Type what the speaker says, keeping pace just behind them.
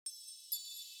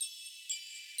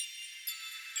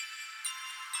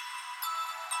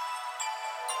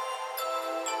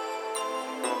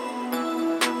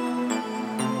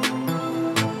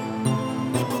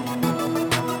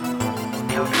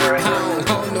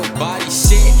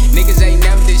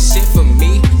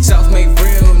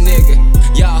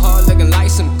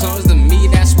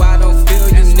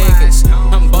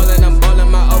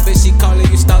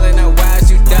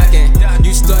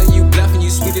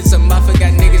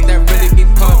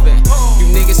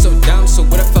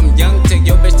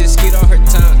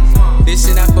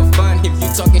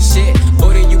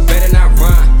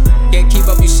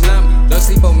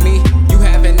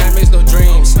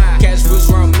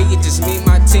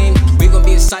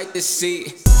shit to see.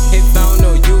 If I don't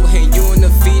know you and you in the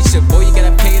feature, boy, you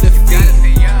gotta pay the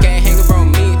fee. Can't hang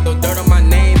around me, throw dirt on my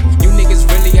name. You niggas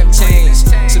really have changed.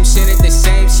 Some shit ain't the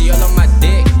same, she all on my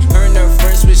dick. Her and her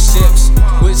friends with ships.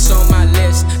 What's on my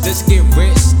list? Just get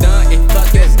rich, stunt, and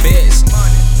fuck your bitch.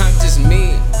 I'm just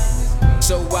me,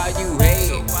 so why you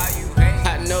hate?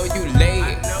 I know you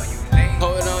late.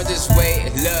 Hold on, just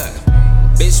wait. Look,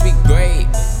 bitch, we great.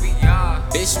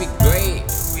 Bitch, we great.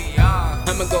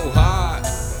 I'ma go hard.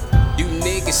 You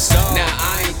niggas soft. Now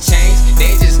I ain't changed.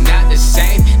 They just not the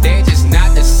same. They just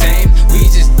not the same. We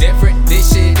just different.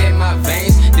 This shit in my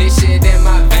veins. This shit in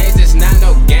my veins. It's not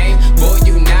no game. Boy,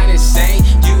 you not insane.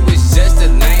 You was just a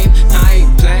lame. I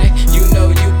ain't playing. You know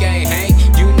you can't hang.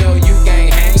 You know you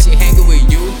can't hang. She hanging with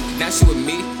you. Now she with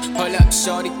me. Hold up,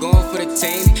 shorty, going for the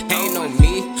team. Ain't on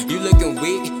me. You looking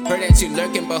weak. Heard that you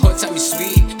lurking, but whole time you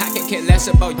sweet. I can care less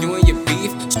about you and your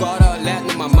beef. Squad all that,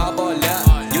 know my mouth all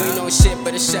up. You ain't no shit,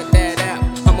 better shut that out.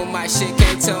 I'm on my shit,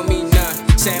 can't tell me none.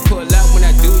 Saying pull up when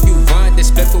I do, you run.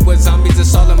 This flipper with zombies,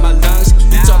 it's all in my lungs.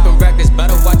 You talking reckless,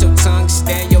 better watch your tongue.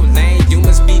 Stay in your lane, you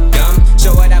must be dumb.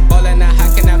 Show her that baller, now how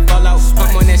can I follow?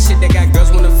 I'm on that shit that got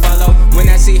girls wanna follow. When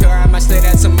I see her, I might slay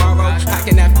that tomorrow. How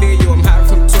can I feel you? I'm high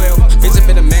from 12. Bitch, I've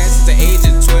been a man since the age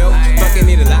of 12. Fucking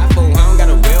need a lot for, I don't got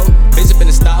a will. Bitch, I've been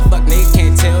a star, fuck nigga,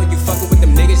 can't tell. You fucking with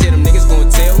them niggas, yeah, them niggas gon'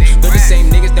 tell. They're the same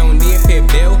niggas, don't need a pay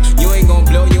bill. You ain't gon'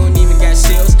 blow, you don't even got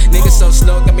shields. Niggas so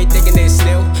slow, got me thinking they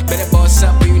still. Better boss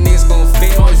up or you niggas gon'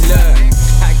 fail. Look,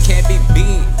 I can't be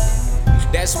beat,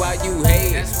 that's why you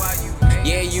hate.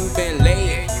 Yeah, you been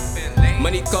late.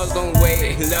 Money calls gon'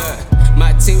 wait. Look,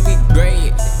 my team we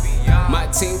great. My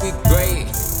team we great.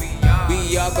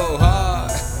 We all go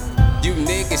hard. You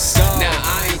niggas soft. Now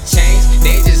I ain't changed.